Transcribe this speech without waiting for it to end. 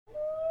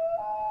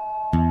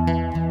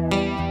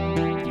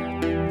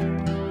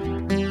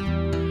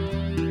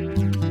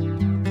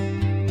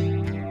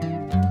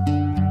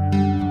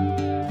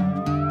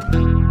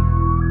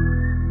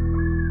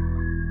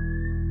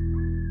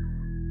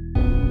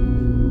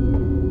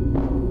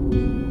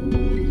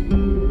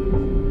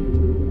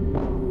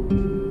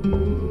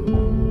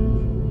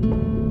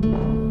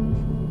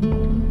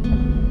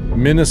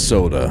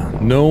Minnesota,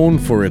 known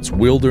for its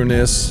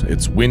wilderness,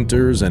 its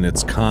winters, and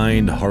its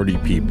kind, hardy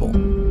people.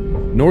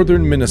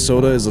 Northern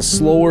Minnesota is a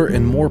slower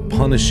and more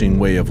punishing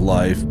way of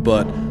life,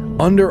 but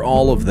under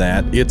all of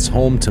that, it's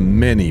home to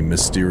many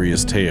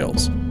mysterious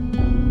tales.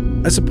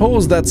 I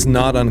suppose that's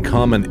not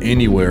uncommon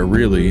anywhere,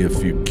 really,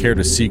 if you care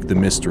to seek the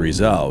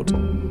mysteries out.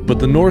 But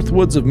the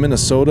Northwoods of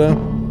Minnesota,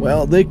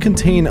 well, they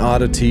contain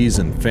oddities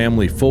and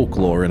family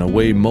folklore in a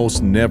way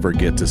most never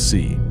get to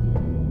see.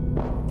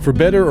 For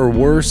better or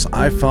worse,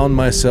 I found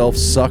myself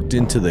sucked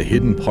into the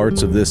hidden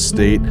parts of this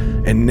state,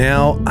 and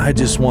now I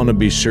just want to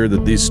be sure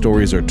that these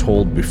stories are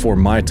told before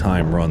my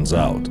time runs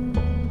out.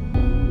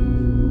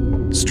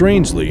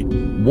 Strangely,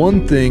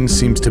 one thing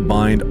seems to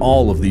bind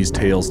all of these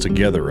tales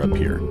together up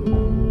here.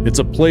 It's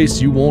a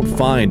place you won't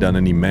find on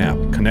any map,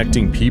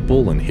 connecting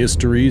people and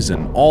histories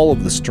and all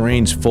of the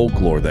strange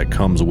folklore that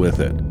comes with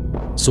it.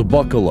 So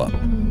buckle up,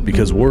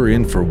 because we're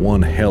in for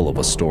one hell of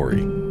a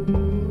story.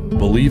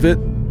 Believe it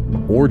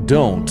or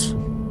don't,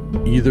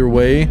 either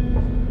way,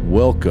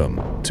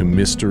 welcome to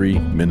Mystery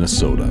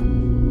Minnesota.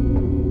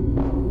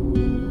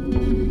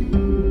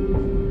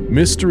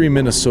 Mystery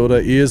Minnesota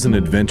is an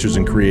Adventures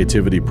in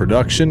Creativity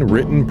production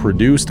written,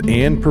 produced,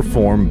 and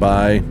performed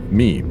by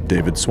me,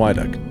 David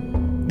Swiduk.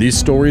 These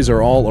stories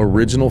are all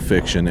original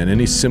fiction, and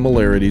any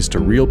similarities to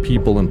real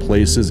people and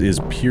places is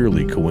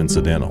purely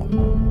coincidental.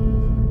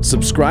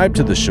 Subscribe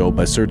to the show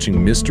by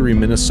searching Mystery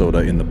Minnesota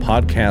in the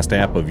podcast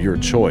app of your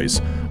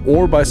choice,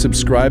 or by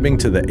subscribing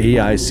to the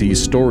AIC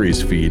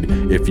Stories feed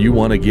if you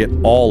want to get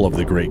all of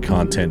the great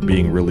content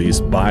being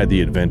released by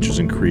the Adventures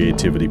in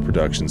Creativity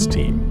Productions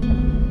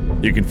team.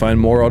 You can find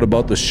more out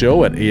about the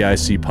show at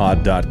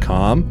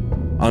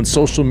aicpod.com, on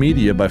social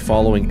media by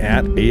following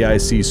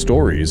 @AIC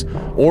Stories,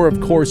 or of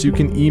course you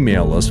can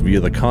email us via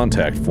the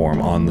contact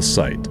form on the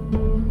site.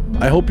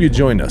 I hope you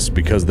join us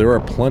because there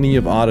are plenty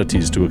of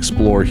oddities to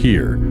explore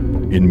here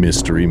in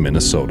Mystery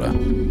Minnesota.